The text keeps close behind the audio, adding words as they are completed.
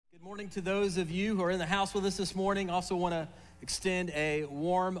Good morning to those of you who are in the house with us this morning. Also want to extend a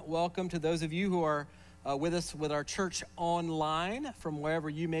warm welcome to those of you who are with us with our church online from wherever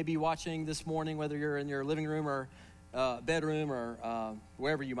you may be watching this morning, whether you're in your living room or bedroom or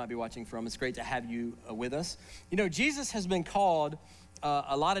wherever you might be watching from. It's great to have you with us. You know, Jesus has been called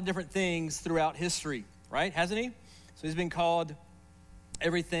a lot of different things throughout history, right? Hasn't he? So he's been called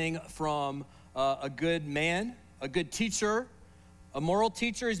everything from a good man, a good teacher, a moral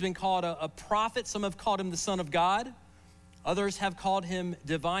teacher. He's been called a prophet. Some have called him the Son of God. Others have called him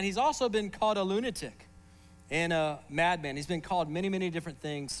divine. He's also been called a lunatic and a madman. He's been called many, many different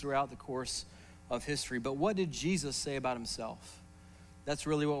things throughout the course of history. But what did Jesus say about himself? That's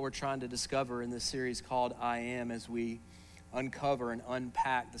really what we're trying to discover in this series called I Am, as we uncover and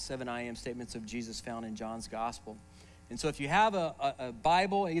unpack the 7 I Am statements of Jesus found in John's Gospel. And so if you have a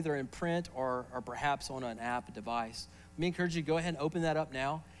Bible, either in print or perhaps on an app device, let me encourage you to go ahead and open that up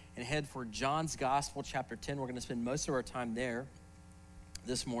now and head for John's Gospel, chapter 10. We're going to spend most of our time there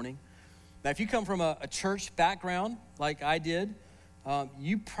this morning. Now, if you come from a church background like I did,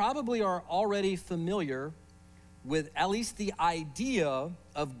 you probably are already familiar with at least the idea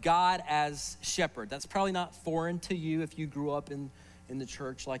of God as shepherd. That's probably not foreign to you if you grew up in the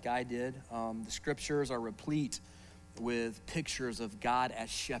church like I did. The scriptures are replete with pictures of God as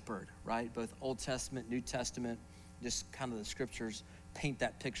shepherd, right? Both Old Testament, New Testament, just kind of the scriptures paint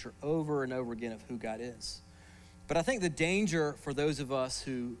that picture over and over again of who God is. But I think the danger for those of us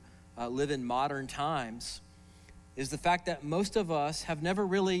who live in modern times is the fact that most of us have never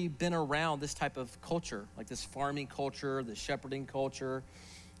really been around this type of culture, like this farming culture, the shepherding culture.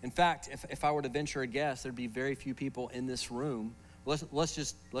 In fact, if I were to venture a guess, there'd be very few people in this room. Let's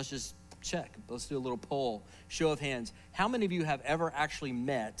just check. Let's do a little poll. Show of hands. How many of you have ever actually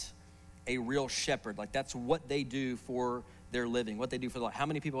met a real shepherd? Like that's what they do for their living, what they do for life. How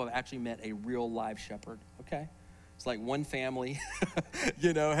many people have actually met a real live shepherd? Okay. It's like one family,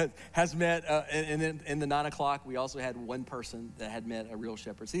 has met, and in the 9 o'clock, we also had one person that had met a real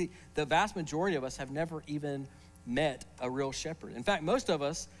shepherd. See, the vast majority of us have never even met a real shepherd. In fact, most of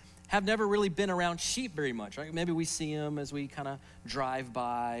us have never really been around sheep very much, right? Maybe we see them as we kind of drive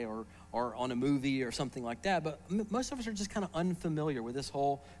by or on a movie or something like that, but most of us are just kind of unfamiliar with this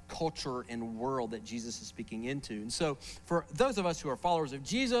whole culture and world that Jesus is speaking into. And so for those of us who are followers of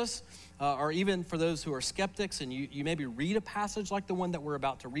Jesus, or even for those who are skeptics, and you maybe read a passage like the one that we're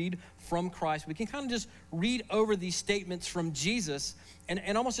about to read from Christ, we can kind of just read over these statements from Jesus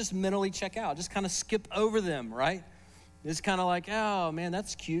and almost just mentally check out, just kind of skip over them, right? It's kind of like, oh man,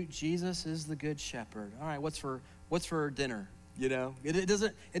 that's cute. Jesus is the good shepherd. All right, what's for dinner? You know,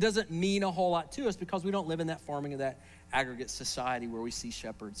 it doesn't mean a whole lot to us because we don't live in that farming of that aggregate society where we see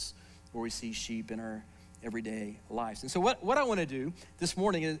shepherds, where we see sheep in our everyday lives. And so what I want to do this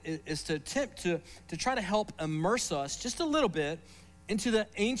morning is to attempt to try to help immerse us just a little bit into the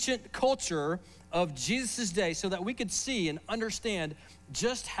ancient culture of Jesus' day so that we could see and understand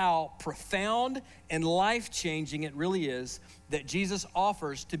just how profound and life-changing it really is that Jesus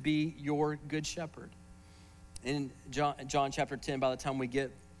offers to be your good shepherd. In John chapter 10, by the time we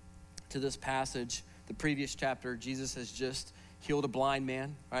get to this passage, the previous chapter, Jesus has just healed a blind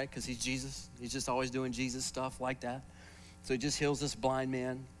man, right? Because he's Jesus. He's just always doing Jesus stuff like that. So he just heals this blind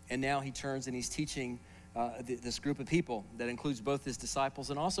man. And now he turns and he's teaching this group of people that includes both his disciples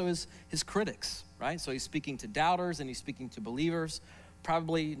and also his critics, right? So he's speaking to doubters and he's speaking to believers,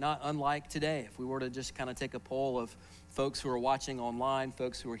 probably not unlike today. If we were to just kind of take a poll of folks who are watching online,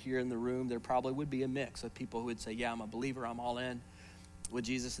 folks who are here in the room, there probably would be a mix of people who would say, yeah, I'm a believer, I'm all in with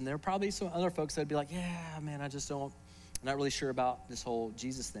Jesus. And there are probably some other folks that'd be like, yeah, man, I'm not really sure about this whole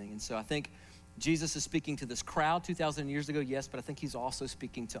Jesus thing. And so I think Jesus is speaking to this crowd 2,000 years ago, yes, but I think he's also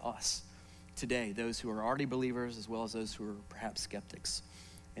speaking to us today, those who are already believers as well as those who are perhaps skeptics.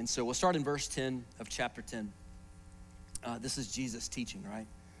 And so we'll start in verse 10 of chapter 10. This is Jesus teaching, right?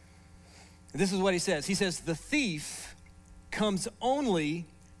 And this is what he says. He says, the thief comes only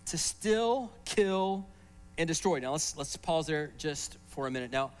to steal, kill, and destroy. Now let's pause there just for a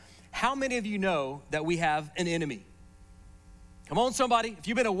minute. Now, how many of you know that we have an enemy? Come on, somebody. If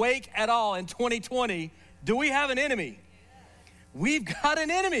you've been awake at all in 2020, do we have an enemy? We've got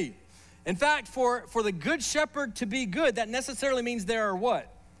an enemy. In fact, for the good shepherd to be good, that necessarily means there are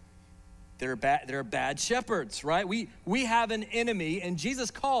what? There are bad shepherds, right? We have an enemy, and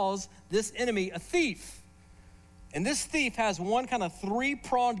Jesus calls this enemy a thief. And this thief has one kind of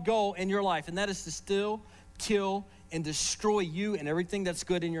three-pronged goal in your life, and that is to steal, kill, and destroy you and everything that's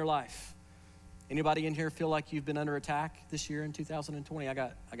good in your life. Anybody in here feel like you've been under attack this year in 2020? I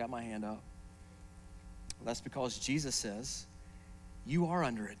got my hand up. Well, that's because Jesus says you are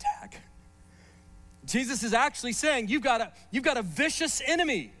under attack. Jesus is actually saying, you've got a vicious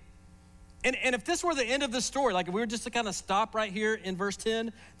enemy. And if this were the end of the story, like if we were just to kind of stop right here in verse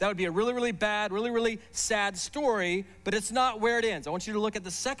 10, that would be a really, really bad, really, really sad story, but it's not where it ends. I want you to look at the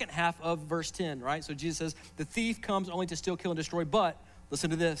second half of verse 10, right? So Jesus says, the thief comes only to steal, kill, and destroy, but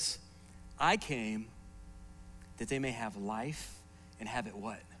listen to this. I came that they may have life and have it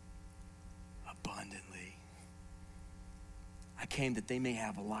what? Abundantly. I came that they may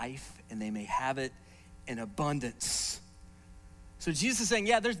have life and they may have it in abundance. So Jesus is saying,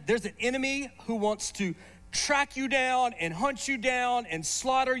 yeah, there's an enemy who wants to track you down and hunt you down and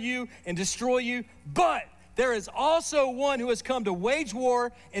slaughter you and destroy you, but there is also one who has come to wage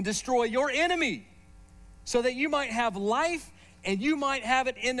war and destroy your enemy so that you might have life and you might have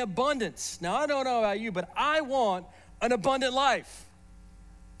it in abundance. Now, I don't know about you, but I want an abundant life.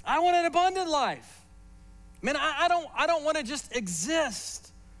 I want an abundant life. Man, I don't want to just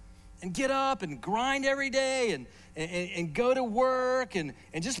exist and get up and grind every day and go to work and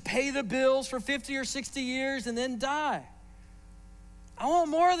just pay the bills for 50 or 60 years and then die. I want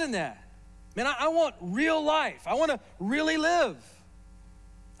more than that. Man, I want real life. I want to really live.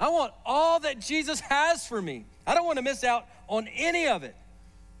 I want all that Jesus has for me. I don't want to miss out on any of it.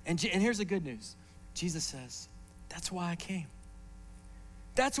 And here's the good news. Jesus says, that's why I came.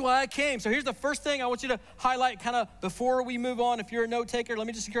 That's why I came. So here's the first thing I want you to highlight kind of before we move on. If you're a note taker, let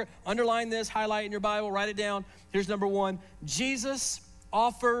me just underline this, highlight in your Bible, write it down. Here's number one. Jesus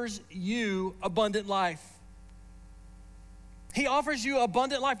offers you abundant life. He offers you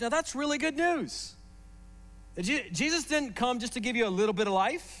abundant life. Now that's really good news. Jesus didn't come just to give you a little bit of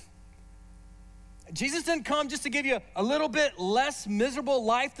life. Jesus didn't come just to give you a little bit less miserable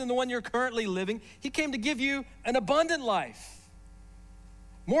life than the one you're currently living. He came to give you an abundant life.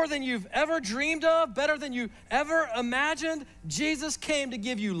 More than you've ever dreamed of, better than you ever imagined. Jesus came to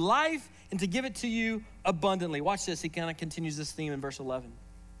give you life and to give it to you abundantly. Watch this. He kind of continues this theme in verse 11.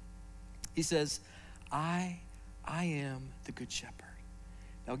 He says, I am the good shepherd.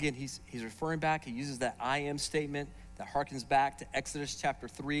 Now again, he's referring back. He uses that I am statement that harkens back to Exodus chapter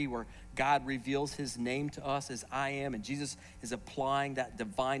 3, where God reveals his name to us as I am, and Jesus is applying that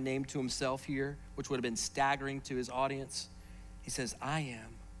divine name to himself here, which would have been staggering to his audience. He says, I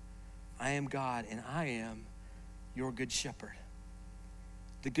am God, and I am your good shepherd.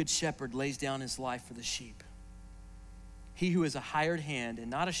 The good shepherd lays down his life for the sheep. He who is a hired hand and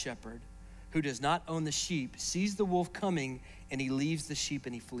not a shepherd, who does not own the sheep, sees the wolf coming, and he leaves the sheep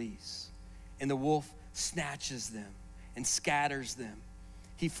and he flees. And the wolf snatches them and scatters them.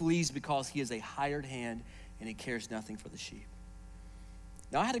 He flees because he is a hired hand and he cares nothing for the sheep.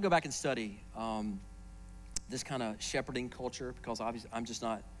 Now, I had to go back and study this kind of shepherding culture because obviously I'm just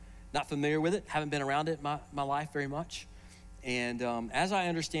not familiar with it, haven't been around it my life very much. And as I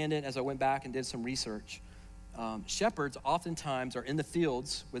understand it, as I went back and did some research, shepherds oftentimes are in the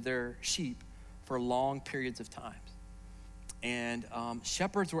fields with their sheep for long periods of time. And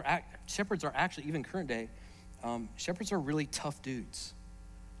shepherds are actually, even current day, shepherds are really tough dudes.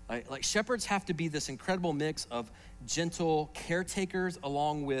 Like shepherds have to be this incredible mix of gentle caretakers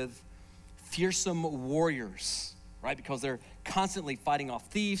along with fearsome warriors, right? Because they're constantly fighting off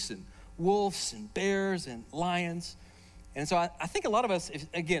thieves and wolves and bears and lions. And so I think a lot of us,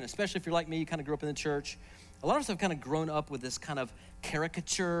 again, especially if you're like me, you kind of grew up in the church, a lot of us have kind of grown up with this kind of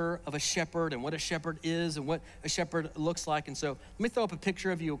caricature of a shepherd and what a shepherd is and what a shepherd looks like. And so let me throw up a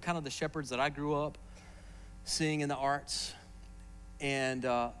picture of you, kind of the shepherds that I grew up seeing in the arts. And,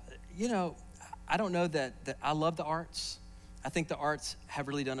 I don't know that I love the arts. I think the arts have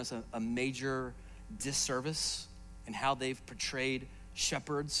really done us a major disservice in how they've portrayed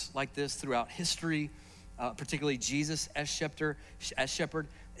shepherds like this throughout history, particularly Jesus as shepherd.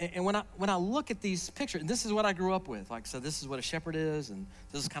 And when I look at these pictures, and this is what I grew up with, so this is what a shepherd is, and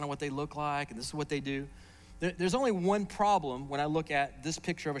this is kind of what they look like, and this is what they do. There's only one problem when I look at this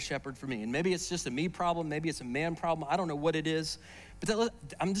picture of a shepherd for me, and maybe it's just a me problem, maybe it's a man problem, I don't know what it is, but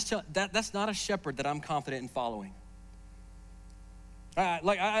I'm just telling that's not a shepherd that I'm confident in following.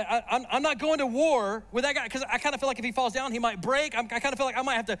 I'm not going to war with that guy because I kind of feel like if he falls down, he might break. I kind of feel like I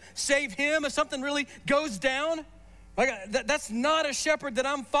might have to save him if something really goes down. That's not a shepherd that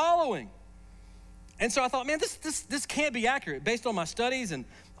I'm following. And so I thought, man, this can't be accurate based on my studies and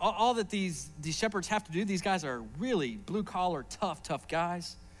all that these shepherds have to do. These guys are really blue-collar, tough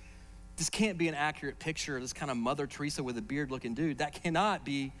guys. This can't be an accurate picture of this kind of Mother Teresa with a beard-looking dude. That cannot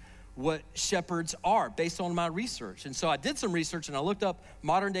be what shepherds are based on my research. And so I did some research and I looked up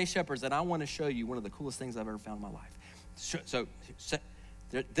modern day shepherds, and I want to show you one of the coolest things I've ever found in my life. So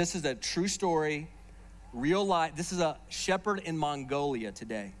this is a true story. real life. This is a shepherd in Mongolia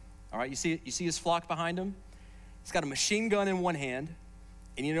today. All right, you see his flock behind him? He's got a machine gun in one hand,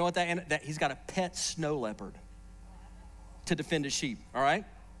 and you know what that he's got a pet snow leopard to defend his sheep, all right?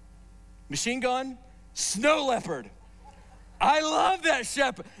 Machine gun, snow leopard. I love that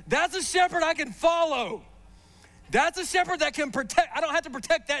shepherd. That's a shepherd I can follow. That's a shepherd that can protect. I don't have to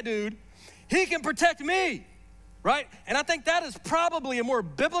protect that dude. He can protect me, right? And I think that is probably a more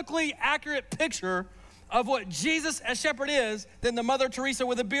biblically accurate picture of what Jesus as shepherd is than the Mother Teresa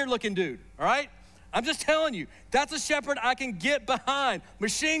with a beard-looking dude, all right? I'm just telling you, that's a shepherd I can get behind.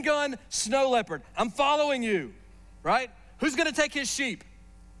 Machine gun, snow leopard. I'm following you, right? Who's gonna take his sheep?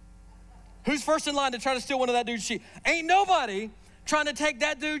 Who's first in line to try to steal one of that dude's sheep? Ain't nobody trying to take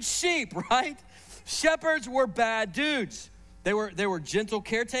that dude's sheep, right? Shepherds were bad dudes. They were gentle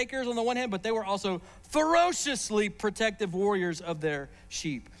caretakers on the one hand, but they were also ferociously protective warriors of their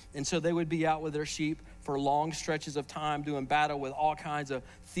sheep. And so they would be out with their sheep for long stretches of time doing battle with all kinds of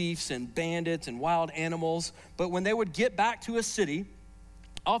thieves and bandits and wild animals. But when they would get back to a city,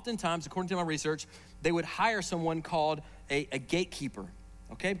 oftentimes, according to my research, they would hire someone called a gatekeeper,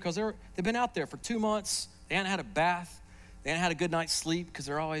 okay? Because they've been out there for 2 months. They hadn't had a bath. They hadn't had a good night's sleep because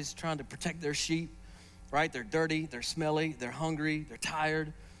they're always trying to protect their sheep, right? They're dirty, they're smelly, they're hungry, they're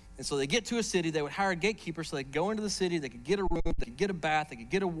tired. And so they get to a city, they would hire a gatekeeper so they could go into the city, they could get a room, they could get a bath, they could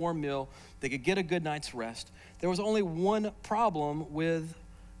get a warm meal, they could get a good night's rest. There was only one problem with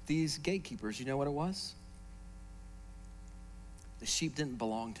these gatekeepers. You know what it was? The sheep didn't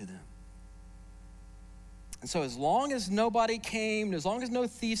belong to them. And so as long as nobody came, as long as no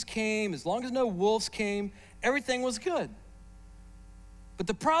thieves came, as long as no wolves came, everything was good. But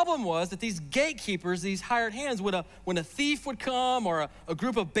the problem was that these gatekeepers, these hired hands, when a thief would come or a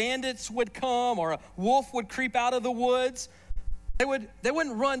group of bandits would come or a wolf would creep out of the woods, they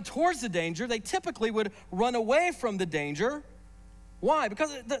wouldn't run towards the danger. They typically would run away from the danger. Why?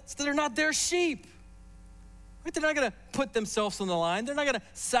 Because they're not their sheep. Right? They're not going to put themselves on the line. They're not going to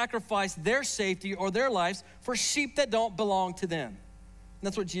sacrifice their safety or their lives for sheep that don't belong to them. And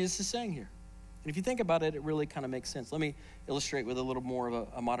that's what Jesus is saying here. And if you think about it, it really kind of makes sense. Let me illustrate with a little more of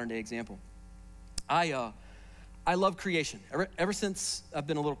a modern day example. I love creation. Ever since I've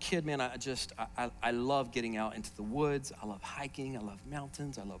been a little kid, man, I love getting out into the woods. I love hiking. I love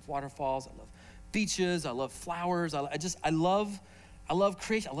mountains. I love waterfalls. I love beaches. I love flowers. I love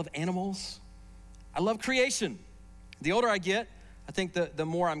creation. I love animals. I love creation. The older I get, I think the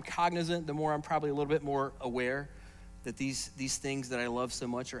more I'm cognizant, the more I'm probably a little bit more aware that these things that I love so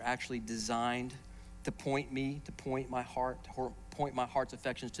much are actually designed to point my heart's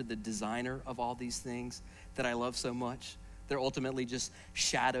affections to the designer of all these things that I love so much. They're ultimately just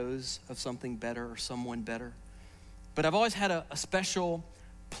shadows of something better or someone better. But I've always had a special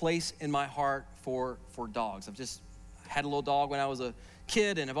place in my heart for dogs. I've just had a little dog when I was a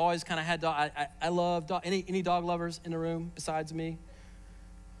kid, and I've always kind of had dog. I love dog. Any dog lovers in the room besides me?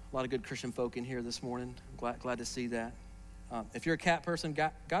 A lot of good Christian folk in here this morning. I'm glad to see that. If you're a cat person,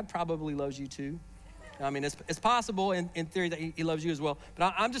 God probably loves you too. I mean, it's possible in theory that he loves you as well.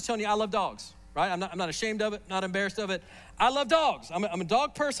 But I'm just telling you, I love dogs, right? I'm not ashamed of it, not embarrassed of it. I love dogs. I'm a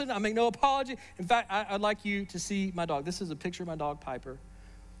dog person. I make no apology. In fact, I'd like you to see my dog. This is a picture of my dog, Piper.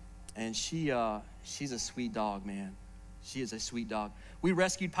 And she's a sweet dog, man. She is a sweet dog. We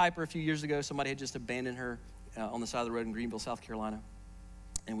rescued Piper a few years ago. Somebody had just abandoned her on the side of the road in Greenville, South Carolina.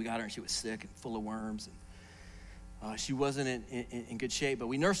 And we got her, and she was sick and full of worms. And she wasn't in good shape, but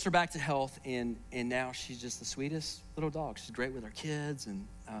we nursed her back to health, and now she's just the sweetest little dog. She's great with her kids, and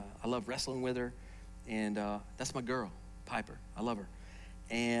I love wrestling with her. And that's my girl, Piper. I love her.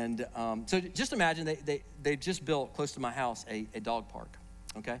 And so just imagine they just built close to my house a dog park,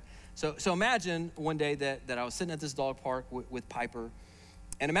 okay? So imagine one day that I was sitting at this dog park with Piper,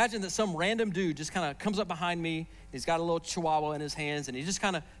 and imagine that some random dude just kind of comes up behind me. He's got a little chihuahua in his hands, and he just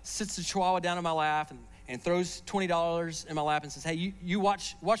kind of sits the chihuahua down in my lap and throws $20 in my lap and says, hey, you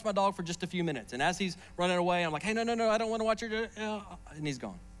watch my dog for just a few minutes. And as he's running away, I'm like, hey, no, I don't want to watch your, and he's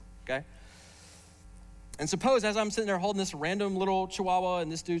gone, okay? And suppose as I'm sitting there holding this random little chihuahua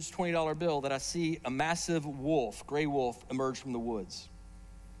and this dude's $20 bill that I see a massive wolf, gray wolf, emerge from the woods.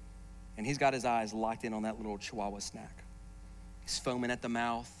 And he's got his eyes locked in on that little chihuahua snack. He's foaming at the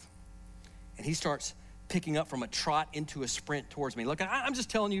mouth. And he starts picking up from a trot into a sprint towards me. Look, I'm just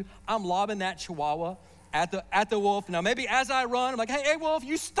telling you, I'm lobbing that chihuahua at the wolf. Now, maybe as I run, I'm like, hey, wolf,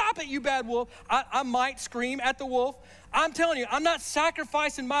 you stop it, you bad wolf. I might scream at the wolf. I'm telling you, I'm not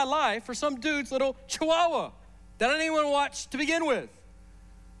sacrificing my life for some dude's little chihuahua that I didn't even watch to begin with.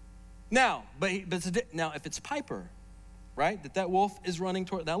 Now, now if it's Piper, right? That wolf is running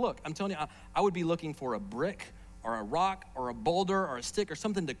toward. Now look, I'm telling you, I would be looking for a brick or a rock or a boulder or a stick or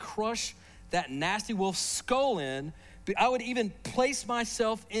something to crush that nasty wolf's skull in. I would even place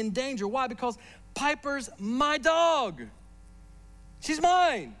myself in danger. Why? Because Piper's my dog. She's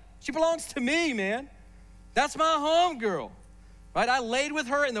mine. She belongs to me, man. That's my home girl, right? I laid with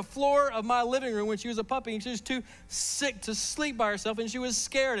her in the floor of my living room when she was a puppy, and she was too sick to sleep by herself, and she was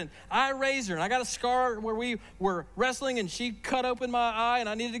scared, and I raised her, and I got a scar where we were wrestling, and she cut open my eye, and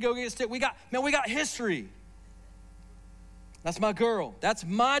I needed to go get stitched. We got history. That's my girl. That's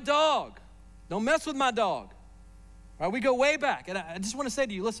my dog. Don't mess with my dog. All right, we go way back, and I just want to say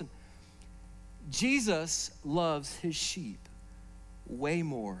to you, listen, Jesus loves his sheep way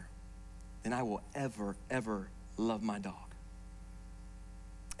more than I will ever love my dog.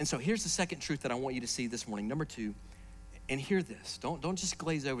 And so here's the second truth that I want you to see this morning. Number 2, and hear this. Don't just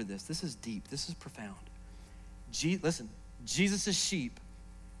glaze over this. This is deep. This is profound. Listen, Jesus' sheep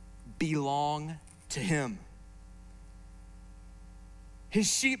belong to him.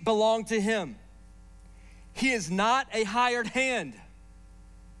 His sheep belong to him. He is not a hired hand.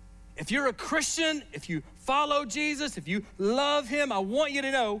 If you're a Christian, if you follow Jesus, if you love him, I want you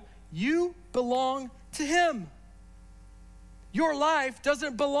to know you belong to him. Your life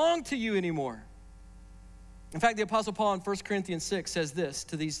doesn't belong to you anymore. In fact, the Apostle Paul in 1 Corinthians 6 says this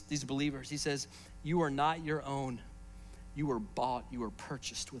to these believers. He says, you are not your own. You were bought, you were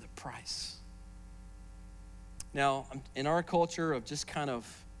purchased with a price. Now, in our culture of just kind of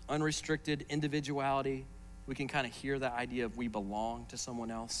unrestricted individuality, we can kind of hear that idea of we belong to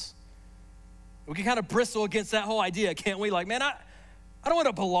someone else. We can kind of bristle against that whole idea, can't we? Like, man, I don't want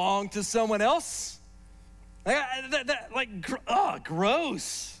to belong to someone else. Gross.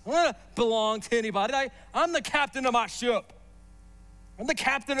 I don't want to belong to anybody. I'm the captain of my ship. I'm the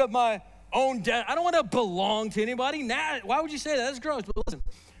captain of my own debt. I don't want to belong to anybody. Nah, why would you say that? That's gross. But listen,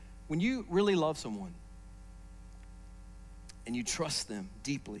 when you really love someone and you trust them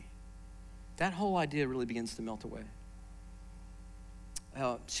deeply, that whole idea really begins to melt away.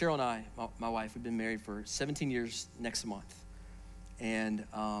 Cheryl and I, my wife, we've been married for 17 years next month. And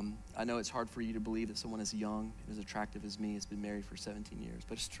I know it's hard for you to believe that someone as young and as attractive as me has been married for 17 years,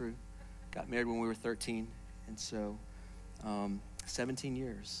 but it's true. Got married when we were 13, and so 17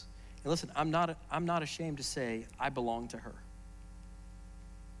 years. And listen, I'm not ashamed to say I belong to her.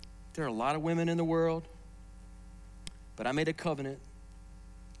 There are a lot of women in the world, but I made a covenant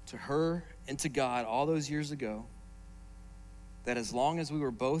to her and to God all those years ago that as long as we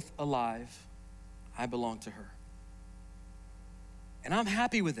were both alive, I belong to her. And I'm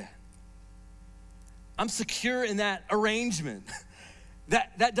happy with that. I'm secure in that arrangement.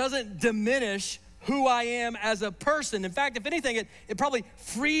 That doesn't diminish who I am as a person. In fact, if anything, it probably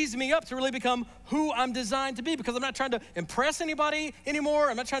frees me up to really become who I'm designed to be, because I'm not trying to impress anybody anymore.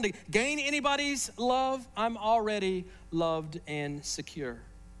 I'm not trying to gain anybody's love. I'm already loved and secure.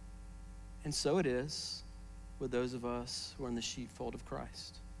 And so it is with those of us who are in the sheepfold of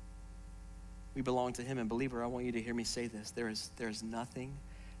Christ. We belong to him. And believer, I want you to hear me say this. There is nothing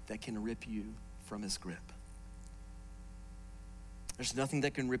that can rip you from his grip. There's nothing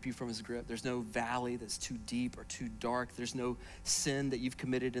that can rip you from his grip. There's no valley that's too deep or too dark. There's no sin that you've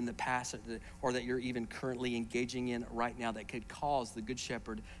committed in the past or that you're even currently engaging in right now that could cause the good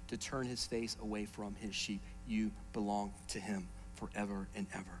shepherd to turn his face away from his sheep. You belong to him forever and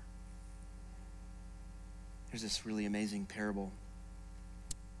ever. There's this really amazing parable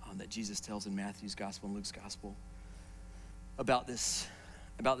that Jesus tells in Matthew's gospel and Luke's gospel about this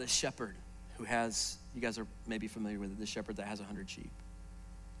shepherd who has, you guys are maybe familiar with it, the shepherd that has 100 sheep.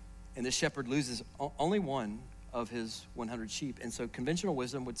 And this shepherd loses only one of his 100 sheep. And so conventional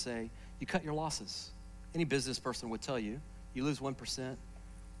wisdom would say, you cut your losses. Any business person would tell you, you lose 1%,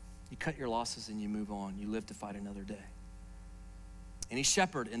 you cut your losses and you move on. You live to fight another day. Any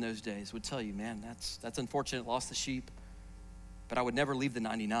shepherd in those days would tell you, man, that's unfortunate, lost the sheep, but I would never leave the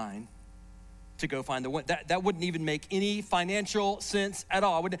 99 to go find the one. That wouldn't even make any financial sense at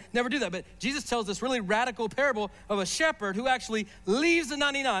all. I would never do that. But Jesus tells this really radical parable of a shepherd who actually leaves the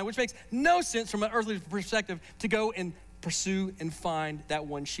 99, which makes no sense from an earthly perspective, to go and pursue and find that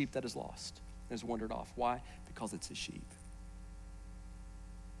one sheep that is lost and has wandered off. Why? Because it's his sheep.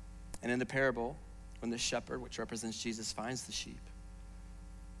 And in the parable, when the shepherd, which represents Jesus, finds the sheep,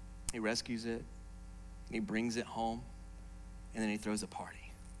 he rescues it, and he brings it home, and then he throws a party.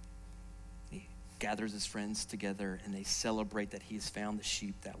 He gathers his friends together, and they celebrate that he has found the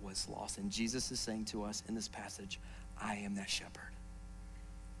sheep that was lost. And Jesus is saying to us in this passage, I am that shepherd.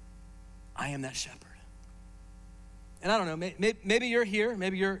 I am that shepherd. And I don't know, maybe you're here,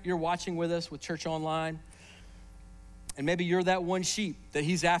 maybe you're watching with us with Church Online, And maybe you're that one sheep that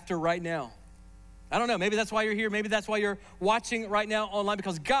he's after right now. I don't know, maybe that's why you're here. Maybe that's why you're watching right now online,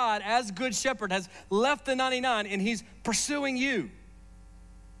 because God, as good shepherd, has left the 99 and he's pursuing you. And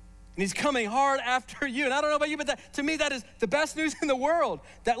he's coming hard after you. And I don't know about you, but to me, that is the best news in the world.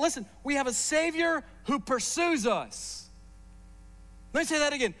 That, listen, we have a Savior who pursues us. Let me say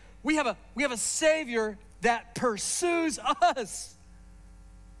that again. We have a Savior that pursues us.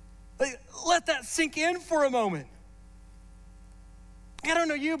 Let that sink in for a moment. I don't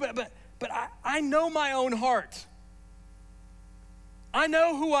know you, but I know my own heart. I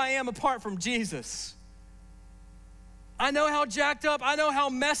know who I am apart from Jesus. I know how jacked up, I know how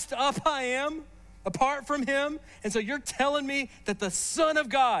messed up I am apart from him. And so you're telling me that the Son of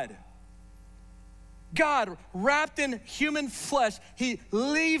God wrapped in human flesh, he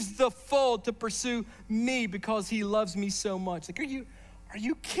leaves the fold to pursue me because he loves me so much. Like, are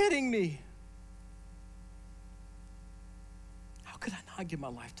you kidding me? How could I not give my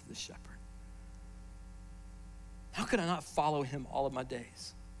life to the shepherd? How could I not follow him all of my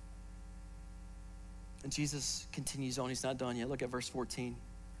days? And Jesus continues on. He's not done yet. Look at verse 14.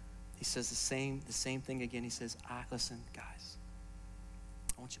 He says the same thing again. He says, listen, guys,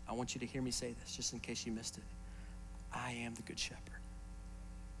 I want you to hear me say this, just in case you missed it. I am the good shepherd.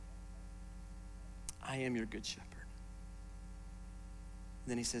 I am your good shepherd.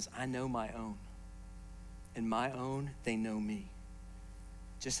 And then he says, I know my own, and my own, they know me.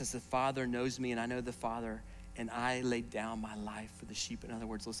 Just as the Father knows me and I know the Father, and I lay down my life for the sheep. In other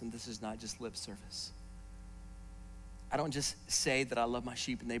words, listen, this is not just lip service. I don't just say that I love my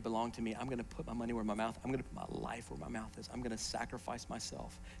sheep and they belong to me. I'm gonna put my money where my mouth, I'm gonna put my life where my mouth is. I'm gonna sacrifice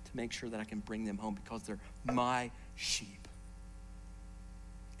myself to make sure that I can bring them home because they're my sheep.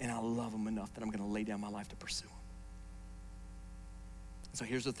 And I love them enough that I'm gonna lay down my life to pursue them. So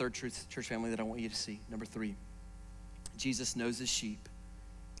here's the third truth, church family, that I want you to see. Number 3, Jesus knows his sheep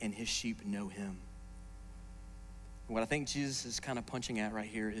and his sheep know him. What I think Jesus is kind of punching at right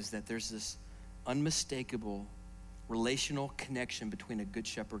here is that there's this unmistakable relational connection between a good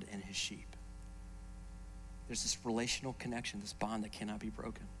shepherd and his sheep. There's this relational connection, this bond that cannot be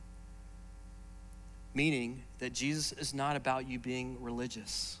broken. Meaning that Jesus is not about you being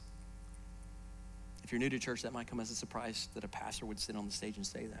religious. If you're new to church, that might come as a surprise that a pastor would sit on the stage and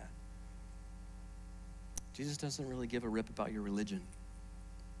say that. Jesus doesn't really give a rip about your religion.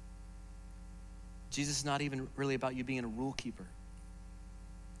 Jesus is not even really about you being a rule keeper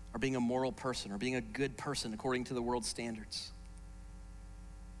or being a moral person or being a good person according to the world's standards.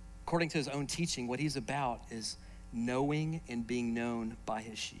 According to his own teaching, what he's about is knowing and being known by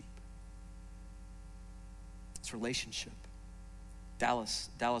his sheep. It's relationship. Dallas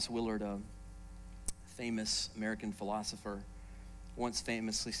Willard, a famous American philosopher, once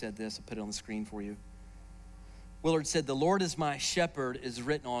famously said this. I'll put it on the screen for you. Willard said, "The Lord is my shepherd is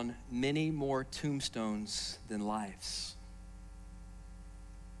written on many more tombstones than lives."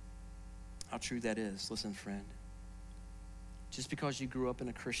 How true that is. Listen, friend. Just because you grew up in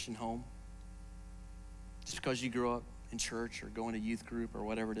a Christian home, just because you grew up in church or going to youth group or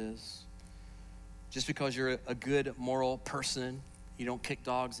whatever it is, just because you're a good moral person, you don't kick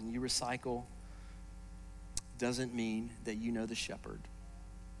dogs and you recycle, doesn't mean that you know the shepherd,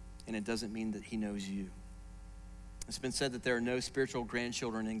 and it doesn't mean that he knows you. It's been said that there are no spiritual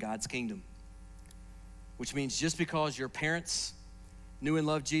grandchildren in God's kingdom, which means just because your parents knew and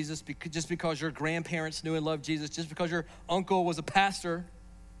loved Jesus, just because your grandparents knew and loved Jesus, just because your uncle was a pastor,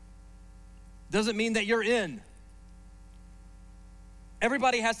 doesn't mean that you're in.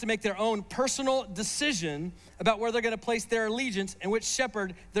 Everybody has to make their own personal decision about where they're going to place their allegiance and which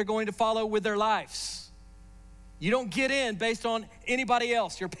shepherd they're going to follow with their lives. You don't get in based on anybody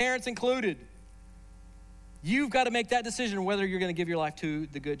else, your parents included. You've got to make that decision whether you're going to give your life to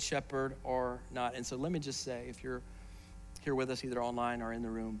the good shepherd or not. And so let me just say, if you're here with us either online or in the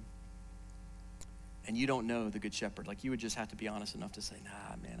room and you don't know the good shepherd, like, you would just have to be honest enough to say,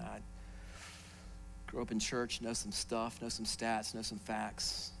 nah, man, I grew up in church, know some stuff, know some stats, know some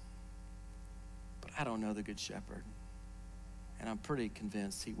facts, but I don't know the good shepherd. And I'm pretty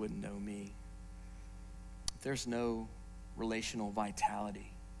convinced he wouldn't know me. If there's no relational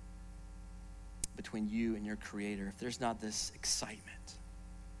vitality between you and your creator, if there's not this excitement,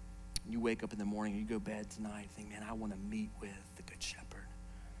 you wake up in the morning, you go to bed tonight, think, man, I want to meet with the good shepherd.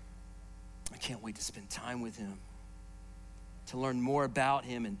 I can't wait to spend time with him, to learn more about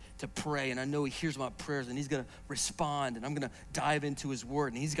him and to pray. And I know he hears my prayers and he's going to respond, and I'm going to dive into his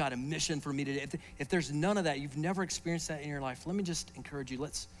word, and he's got a mission for me today. If there's none of that, you've never experienced that in your life, let me just encourage you,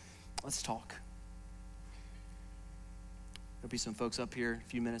 let's talk. There'll be some folks up here a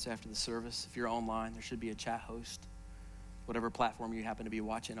few minutes after the service. If you're online, there should be a chat host. whatever platform you happen to be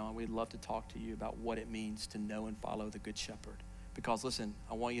watching on, we'd love to talk to you about what it means to know and follow the Good Shepherd. Because listen,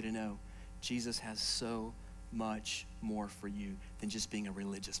 I want you to know, Jesus has so much more for you than just being a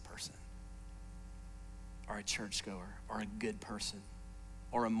religious person or a churchgoer or a good person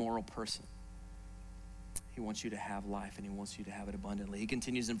or a moral person. He wants you to have life, and he wants you to have it abundantly. He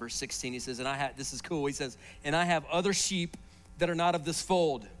continues in verse 16. He says, this is cool. He says, and I have other sheep that are not of this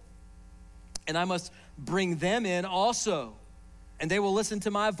fold, and I must bring them in also, and they will listen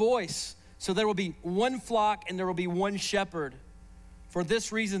to my voice. So there will be one flock and there will be one shepherd. For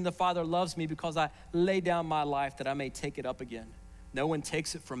this reason the Father loves me, because I lay down my life that I may take it up again. No one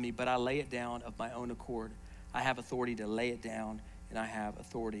takes it from me, but I lay it down of my own accord. I have authority to lay it down, and I have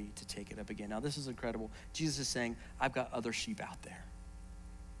authority to take it up again. Now this is incredible. Jesus is saying, I've got other sheep out there.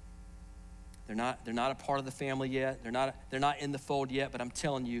 They're not a part of the family yet. They're not in the fold yet, but I'm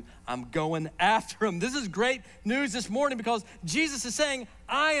telling you, I'm going after them. This is great news this morning, because Jesus is saying,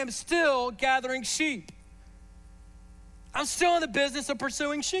 I am still gathering sheep. I'm still in the business of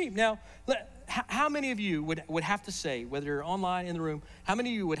pursuing sheep. Now, how many of you would have to say, whether you're online, in the room, how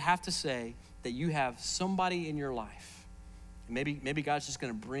many of you would have to say that you have somebody in your life? And maybe God's just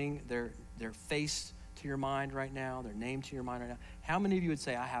gonna bring their face to your mind right now, their name to your mind right now. How many of you would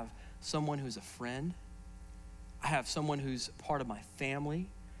say, I have someone who's a friend? I have someone who's part of my family.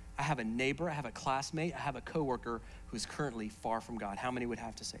 I have a neighbor, I have a classmate, I have a coworker who's currently far from God. How many would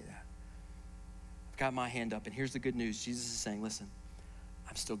have to say that? I've got my hand up, and here's the good news. Jesus is saying, listen,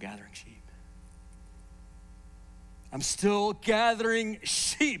 I'm still gathering sheep. I'm still gathering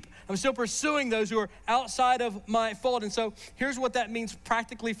sheep. I'm still pursuing those who are outside of my fold. And so here's what that means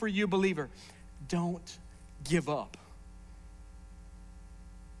practically for you, believer. Don't give up.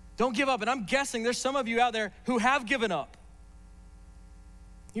 Don't give up. And I'm guessing there's some of you out there who have given up.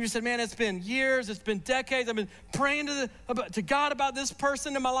 You just said, man, it's been years, it's been decades. I've been praying to God about this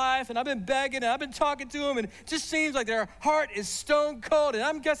person in my life, and I've been begging, and I've been talking to them, and it just seems like their heart is stone cold. And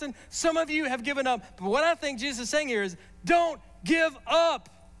I'm guessing some of you have given up. But what I think Jesus is saying here is, don't give up.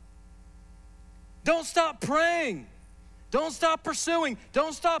 Don't stop praying. Don't stop pursuing.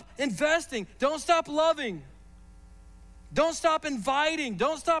 Don't stop investing. Don't stop loving. Don't stop inviting.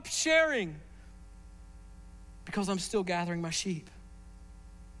 Don't stop sharing. Because I'm still gathering my sheep.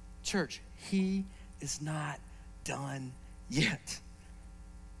 Church, he is not done yet.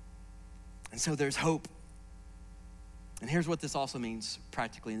 And so there's hope. And here's what this also means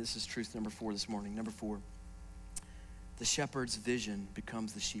practically, and this is truth number 4 this morning. Number 4, the shepherd's vision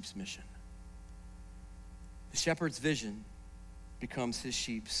becomes the sheep's mission. The shepherd's vision becomes his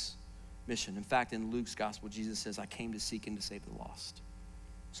sheep's mission. In fact, in Luke's gospel, Jesus says, I came to seek and to save the lost.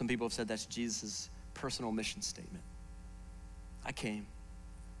 Some people have said that's Jesus' personal mission statement. I came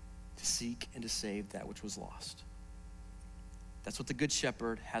to seek and to save that which was lost. That's what the Good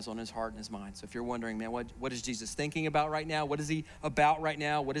Shepherd has on his heart and his mind. So if you're wondering, man, what is Jesus thinking about right now? What is he about right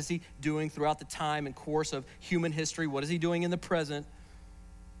now? What is he doing throughout the time and course of human history? What is he doing in the present?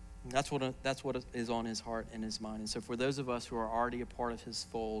 That's what is on his heart and his mind. And so for those of us who are already a part of his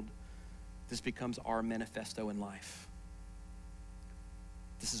fold, this becomes our manifesto in life.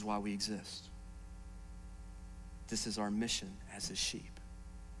 This is why we exist. This is our mission as his sheep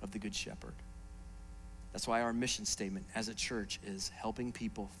of the Good Shepherd. That's why our mission statement as a church is helping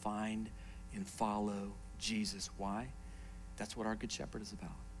people find and follow Jesus. Why? That's what our Good Shepherd is about.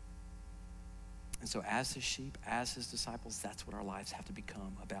 And so as his sheep, as his disciples, that's what our lives have to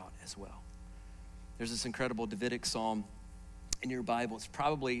become about as well. There's this incredible Davidic psalm in your Bible. It's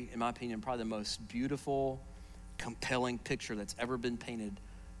probably, in my opinion, probably the most beautiful, compelling picture that's ever been painted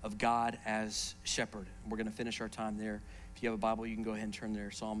of God as shepherd. And we're gonna finish our time there. If you have a Bible, you can go ahead and turn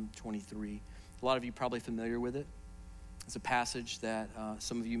there, Psalm 23. A lot of you are probably familiar with it. It's a passage that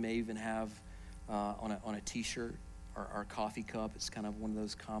some of you may even have on a t-shirt or a coffee cup. It's kind of one of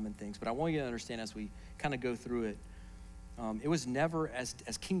those common things. But I want you to understand as we kind of go through it, it was never, as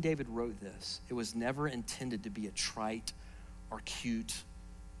King David wrote this, it was never intended to be a trite or cute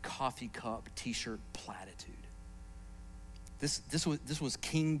coffee cup t-shirt platitude. This was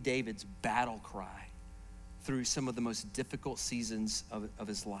King David's battle cry through some of the most difficult seasons of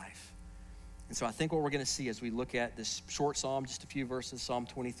his life. And so I think what we're gonna see as we look at this short psalm, just a few verses, Psalm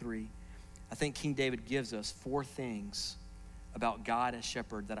 23, I think King David gives us 4 things about God as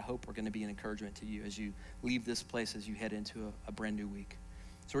shepherd that I hope are gonna be an encouragement to you as you leave this place, as you head into a brand new week.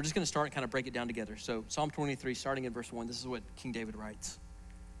 So we're just gonna start and kind of break it down together. So Psalm 23, starting in verse 1, this is what King David writes.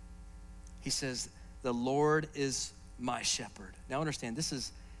 He says, the Lord is my shepherd. Now understand, this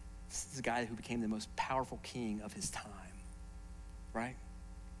is a guy who became the most powerful king of his time, right?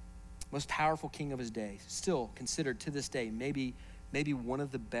 most powerful king of his day, still considered to this day maybe one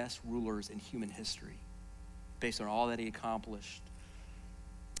of the best rulers in human history based on all that he accomplished,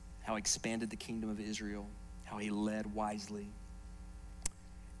 how he expanded the kingdom of Israel, how he led wisely.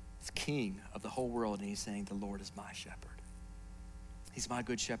 He's king of the whole world, and he's saying, the Lord is my shepherd. He's my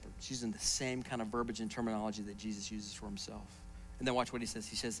good shepherd. He's using the same kind of verbiage and terminology that Jesus uses for himself. And then watch what he says.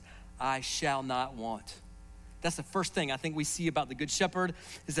 He says, I shall not want. That's the first thing I think we see about the good shepherd,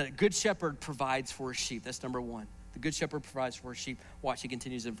 is that a good shepherd provides for his sheep. That's number one. The good shepherd provides for his sheep. Watch, he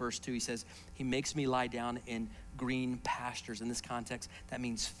continues in verse 2. He says, he makes me lie down in green pastures. In this context, that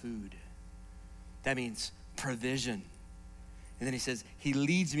means food. That means provision. And then he says, he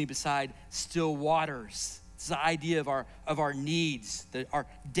leads me beside still waters. It's the idea of our needs, our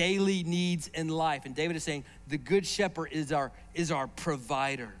daily needs in life. And David is saying, the good shepherd is our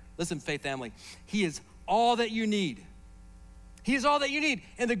provider. Listen, faith family, he is all that you need. He is all that you need.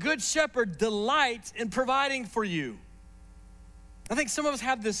 And the good shepherd delights in providing for you. I think some of us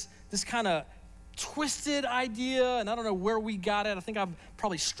have this kind of twisted idea, and I don't know where we got it. I think I've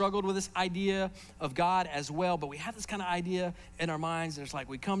probably struggled with this idea of God as well, but we have this kind of idea in our minds. There's like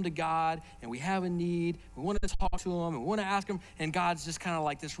we come to God and we have a need. We want to talk to him and we want to ask him, and God's just kind of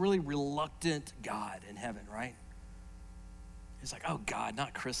like this really reluctant God in heaven, right? He's like, oh God,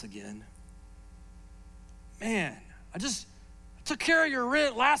 not Chris again. Man, I took care of your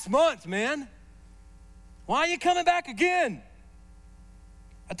rent last month, man. Why are you coming back again?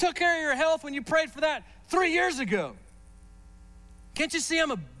 I took care of your health when you prayed for that 3 years ago. Can't you see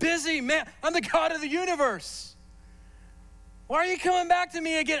I'm a busy man? I'm the God of the universe. Why are you coming back to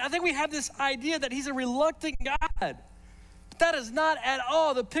me again? I think we have this idea that he's a reluctant God. But that is not at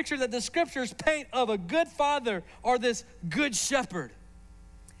all the picture that the scriptures paint of a good father or this good shepherd.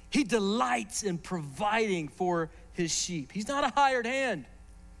 He delights in providing for his sheep. He's not a hired hand.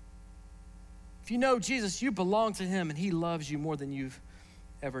 If you know Jesus, you belong to him, and he loves you more than you've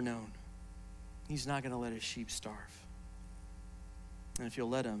ever known. He's not going to let his sheep starve. And if you'll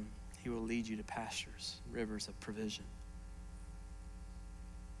let him, he will lead you to pastures, rivers of provision.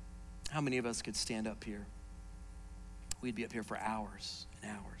 How many of us could stand up here? We'd be up here for hours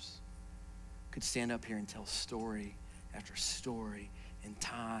and hours. Could stand up here and tell story after story and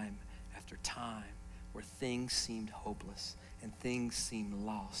time after time where things seemed hopeless and things seemed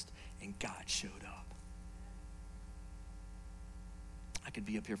lost and God showed up. I could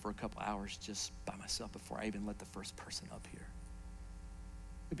be up here for a couple hours just by myself before I even let the first person up here.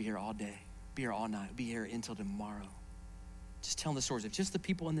 We'd be here all day, be here all night, we'd be here until tomorrow. Just telling the stories of just the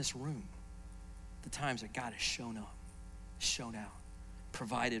people in this room, the times that God has shown up, shown out,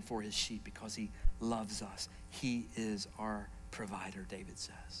 provided for his sheep because he loves us. He is our provider, David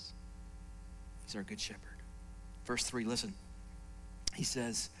says. He's our good shepherd. Verse 3, listen. He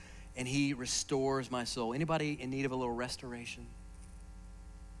says, and he restores my soul. Anybody in need of a little restoration?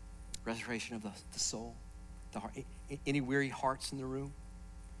 Restoration of the soul, the heart. Any weary hearts in the room?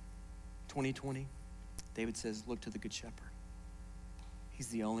 2020, David says, look to the good shepherd. He's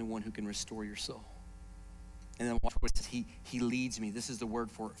the only one who can restore your soul. And then watch what it says. He leads me. This is the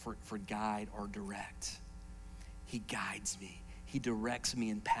word for guide or direct. He guides me. He directs me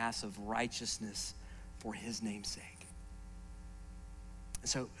in paths of righteousness for his name's sake. And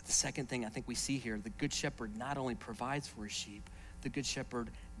so the second thing I think we see here, the good shepherd not only provides for his sheep, the good shepherd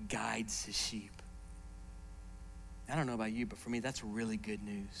guides his sheep. I don't know about you, but for me, that's really good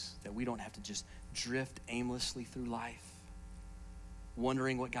news, that we don't have to just drift aimlessly through life,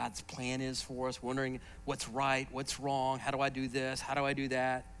 wondering what God's plan is for us, wondering what's right, what's wrong, how do I do this, how do I do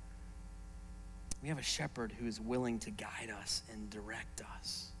that? We have a shepherd who is willing to guide us and direct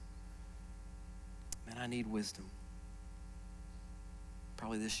us. Man, I need wisdom.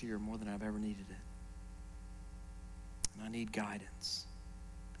 Probably this year more than I've ever needed it. And I need guidance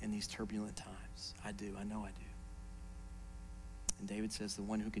in these turbulent times. I do. I know I do. And David says the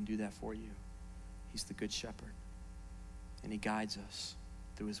one who can do that for you, he's the good shepherd. And he guides us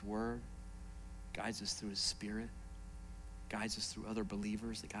through his word, guides us through his spirit, guides us through other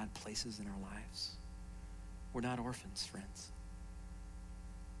believers that God places in our lives. We're not orphans, friends.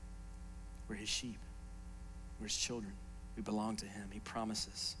 We're his sheep. We're his children. We belong to him. He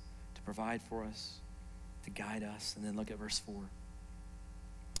promises to provide for us, to guide us. And then look at verse 4.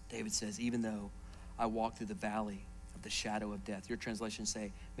 David says, even though I walk through the valley of the shadow of death. Your translation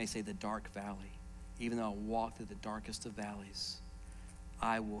may say the dark valley. Even though I walk through the darkest of valleys,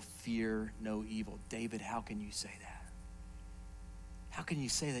 I will fear no evil. David, how can you say that? How can you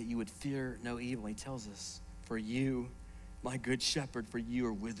say that you would fear no evil? He tells us, for you, my good shepherd, for you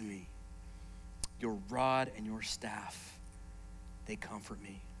are with me. Your rod and your staff, they comfort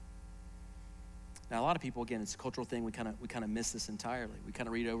me. Now, a lot of people, again, it's a cultural thing. We kind of miss this entirely. We kind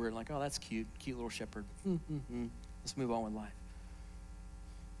of read over it and like, oh, that's cute little shepherd. Let's move on with life.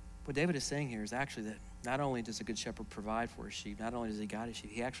 What David is saying here is actually that not only does a good shepherd provide for his sheep, not only does he guide his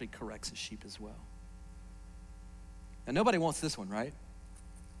sheep, he actually corrects his sheep as well. Now, nobody wants this one, right?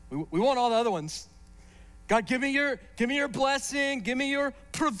 We want all the other ones. God, give me your blessing, give me your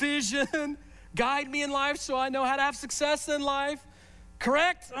provision, guide me in life so I know how to have success in life.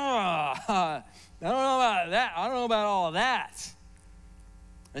 Correct? I don't know about that. I don't know about all of that.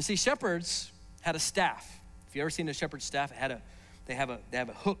 And see, shepherds had a staff. If you ever seen a shepherd's staff, they have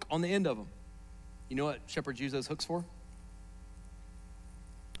a hook on the end of them. You know what shepherds use those hooks for?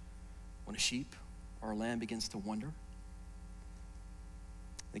 When a sheep or a lamb begins to wander,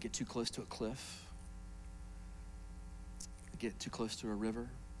 they get too close to a cliff, they get too close to a river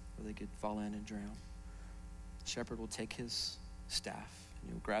where they could fall in and drown. The shepherd will take his staff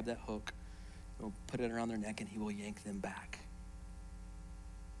and he'll grab that hook, he'll put it around their neck, and he will yank them back.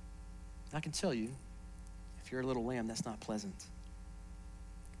 I can tell you, if you're a little lamb, that's not pleasant.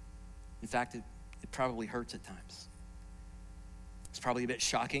 In fact, it probably hurts at times. It's probably a bit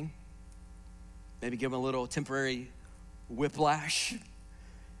shocking. Maybe give them a little temporary whiplash.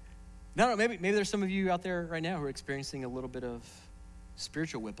 No, maybe there's some of you out there right now who are experiencing a little bit of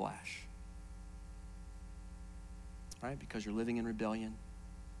spiritual whiplash, right? Because you're living in rebellion.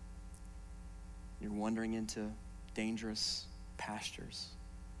 You're wandering into dangerous pastures.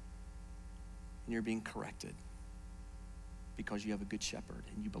 And you're being corrected because you have a good shepherd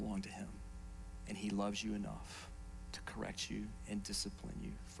and you belong to him. And he loves you enough to correct you and discipline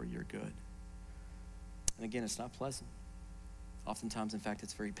you for your good. And again, it's not pleasant. Oftentimes, in fact,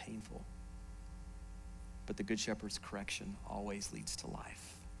 it's very painful. But the good shepherd's correction always leads to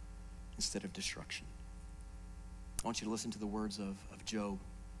life instead of destruction. I want you to listen to the words of Job.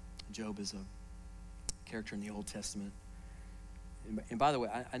 Job is a character in the Old Testament. And by the way,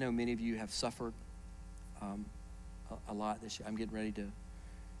 I know many of you have suffered a lot this year. I'm getting ready to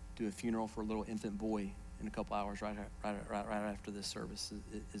do a funeral for a little infant boy in a couple hours right after this service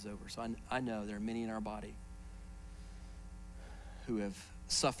is over. So I know there are many in our body who have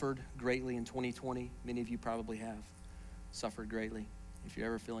suffered greatly in 2020. Many of you probably have suffered greatly. If you're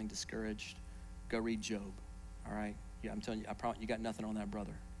ever feeling discouraged, go read Job, all right? Yeah, I'm telling you, I promise you got nothing on that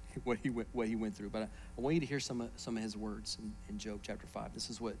brother, what he went through. But I want you to hear some of his words in Job chapter 5. This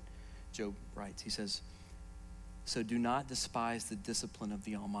is what Job writes. He says, "So do not despise the discipline of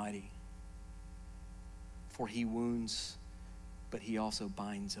the Almighty, for he wounds, but he also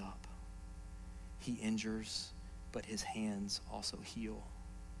binds up. He injures, but his hands also heal."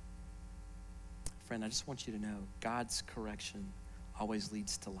 Friend, I just want you to know, God's correction always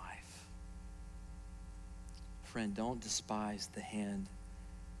leads to life. Friend, don't despise the hand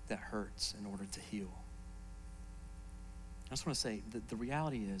that hurts in order to heal. I just want to say that the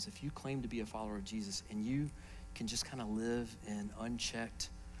reality is, if you claim to be a follower of Jesus and you can just kind of live in unchecked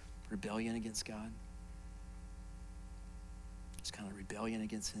rebellion against God, just kind of rebellion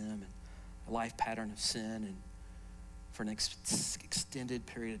against him and a life pattern of sin, and for an extended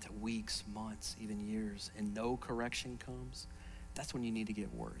period of weeks, months, even years, and no correction comes, that's when you need to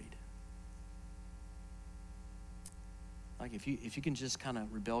get worried. Like if you can just kind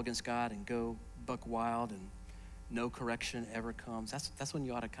of rebel against God and go buck wild and no correction ever comes, that's when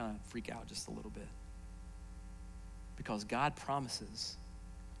you ought to kind of freak out just a little bit. Because God promises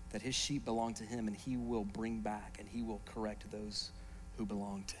that his sheep belong to him, and he will bring back and he will correct those who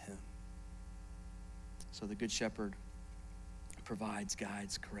belong to him. So the good shepherd provides,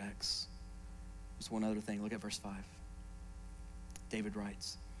 guides, corrects. There's one other thing. Look at verse 5. David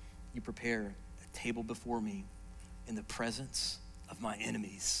writes, "You prepare a table before me in the presence of my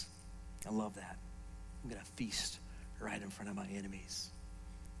enemies." I love that. I'm going to feast right in front of my enemies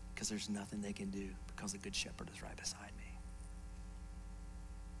because there's nothing they can do because the good shepherd is right beside me.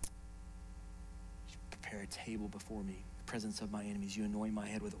 You prepare a table before me in the presence of my enemies. You anoint my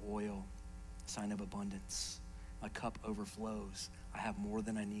head with oil, sign of abundance. My cup overflows. I have more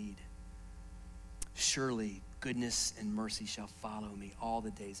than I need. Surely goodness and mercy shall follow me all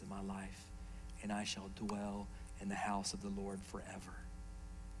the days of my life, and I shall dwell in the house of the Lord forever.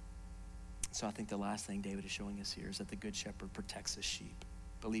 So I think the last thing David is showing us here is that the good shepherd protects his sheep.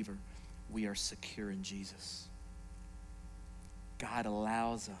 Believer, we are secure in Jesus. God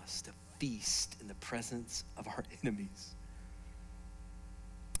allows us to feast in the presence of our enemies.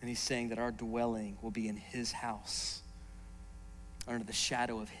 And he's saying that our dwelling will be in his house, under the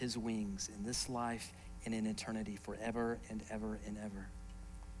shadow of his wings, in this life and in eternity, forever and ever and ever.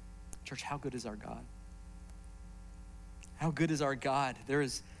 Church, how good is our God? How good is our God? There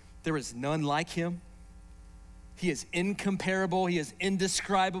is There is none like him. He is incomparable. He is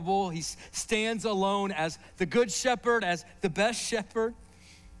indescribable. He stands alone as the good shepherd, as the best shepherd.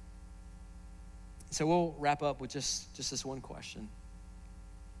 So we'll wrap up with just this one question.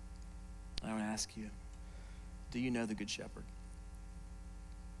 I want to ask you, do you know the good shepherd?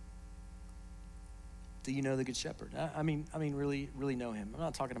 Do you know the good shepherd? I mean, really, really know him. I'm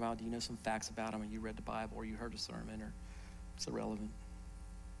not talking about, do you know some facts about him, or you read the Bible, or you heard a sermon, or it's irrelevant.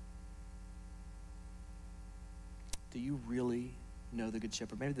 Do you really know the good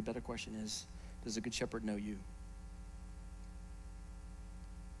shepherd? Maybe the better question is, does the good shepherd know you?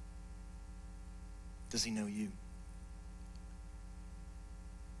 Does he know you?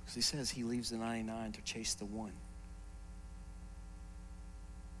 Because he says he leaves the 99 to chase the one.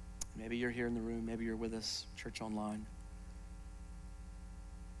 Maybe you're here in the room, maybe you're with us, church online.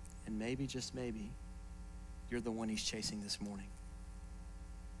 And maybe, just maybe, you're the one he's chasing this morning.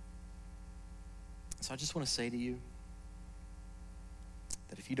 So I just want to say to you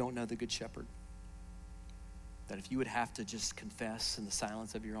that if you don't know the good shepherd, that if you would have to just confess in the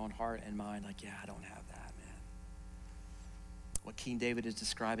silence of your own heart and mind, like, yeah, I don't have that, man. What King David is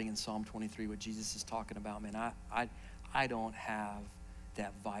describing in Psalm 23, what Jesus is talking about, man, I don't have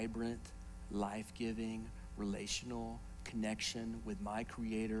that vibrant, life-giving, relational connection with my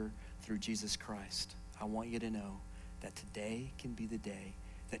Creator through Jesus Christ. I want you to know that today can be the day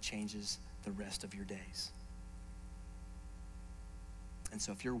that changes the rest of your days. And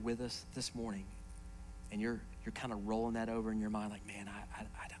so if you're with us this morning and you're kind of rolling that over in your mind, like, man,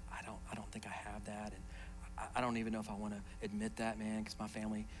 I don't think I have that, and I don't even know if I want to admit that, man, because my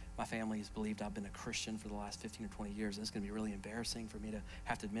family has believed I've been a Christian for the last 15 or 20 years, and it's going to be really embarrassing for me to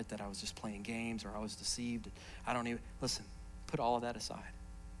have to admit that I was just playing games or I was deceived. Listen, put all of that aside.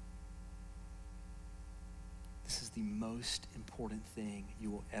 This is the most important thing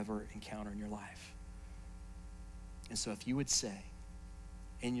you will ever encounter in your life. And so if you would say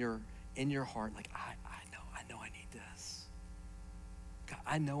in your heart, like, I know I need this. God,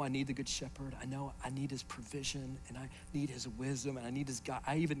 I know I need the good shepherd. I know I need his provision, and I need his wisdom, and I need his God.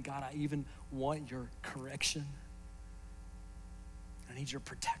 I even want your correction. I need your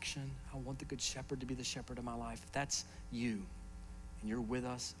protection. I want the good shepherd to be the shepherd of my life. If that's you, and you're with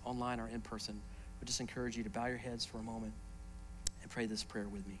us online or in person, I just encourage you to bow your heads for a moment and pray this prayer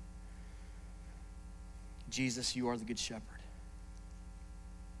with me. Jesus, you are the good shepherd.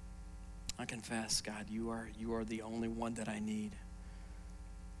 I confess, God, you are the only one that I need.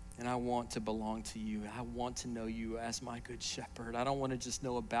 And I want to belong to you. I want to know you as my good shepherd. I don't want to just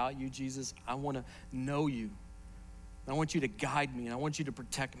know about you, Jesus. I want to know you. I want you to guide me, and I want you to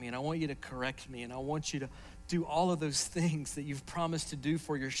protect me, and I want you to correct me, and I want you to do all of those things that you've promised to do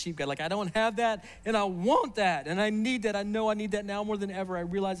for your sheep, God. Like, I don't have that, and I want that, and I need that. I know I need that now more than ever. I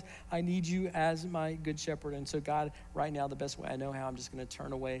realize I need you as my good shepherd. And so, God, right now, the best way I know how, I'm just going to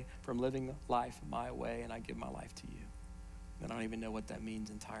turn away from living life my way, and I give my life to you. And I don't even know what that means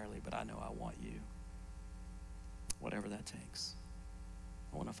entirely, but I know I want you, whatever that takes.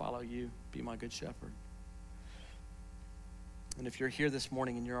 I want to follow you, be my good shepherd. And if you're here this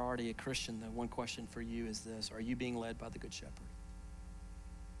morning and you're already a Christian, the one question for you is this: are you being led by the good shepherd?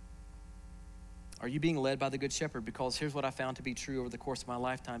 Are you being led by the good shepherd? Because here's what I found to be true over the course of my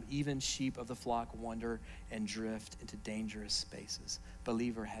lifetime: even sheep of the flock wander and drift into dangerous spaces.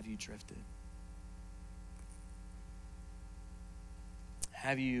 Believer, have you drifted?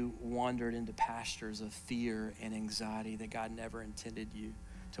 Have you wandered into pastures of fear and anxiety that God never intended you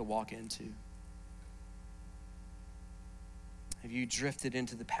to walk into? Have you drifted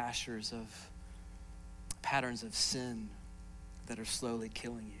into the pastures of patterns of sin that are slowly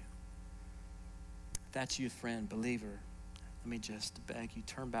killing you? If that's you, friend, believer, let me just beg you,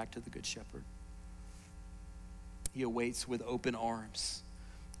 turn back to the good shepherd. He awaits with open arms.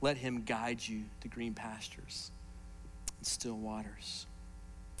 Let him guide you to green pastures and still waters.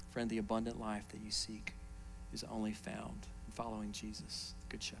 Friend, the abundant life that you seek is only found in following Jesus, the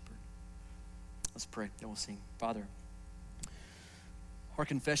good shepherd. Let's pray, then we'll sing. Father, our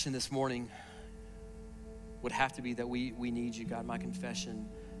confession this morning would have to be that we need you, God. My confession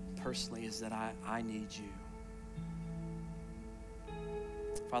personally is that I need you.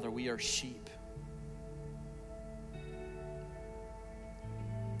 Father, we are sheep,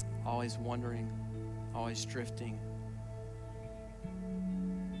 always wandering, always drifting,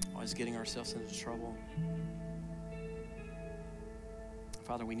 always getting ourselves into trouble.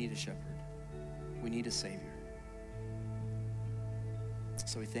 Father, we need a shepherd. We need a Savior.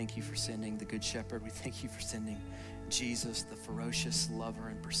 So we thank you for sending the good shepherd. We thank you for sending Jesus, the ferocious lover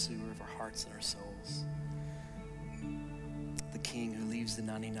and pursuer of our hearts and our souls. the king who leaves the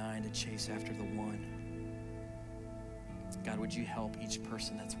 99 to chase after the one. God, would you help each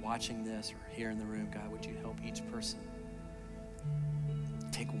person that's watching this or here in the room? God, would you help each person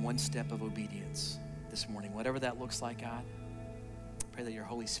take one step of obedience this morning, whatever that looks like, God. Pray that your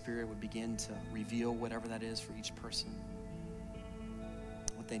Holy Spirit would begin to reveal whatever that is for each person,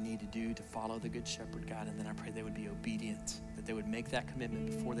 what they need to do to follow the Good Shepherd, God. And then I pray they would be obedient, that they would make that commitment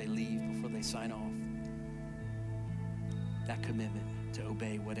before they leave, before they sign off. That commitment to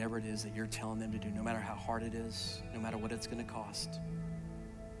obey whatever it is that you're telling them to do, no matter how hard it is, no matter what it's going to cost.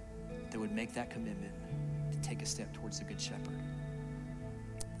 They would make that commitment to take a step towards the Good Shepherd.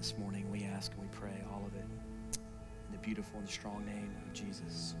 This morning we ask and we pray all of it in the beautiful and strong name of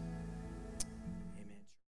Jesus.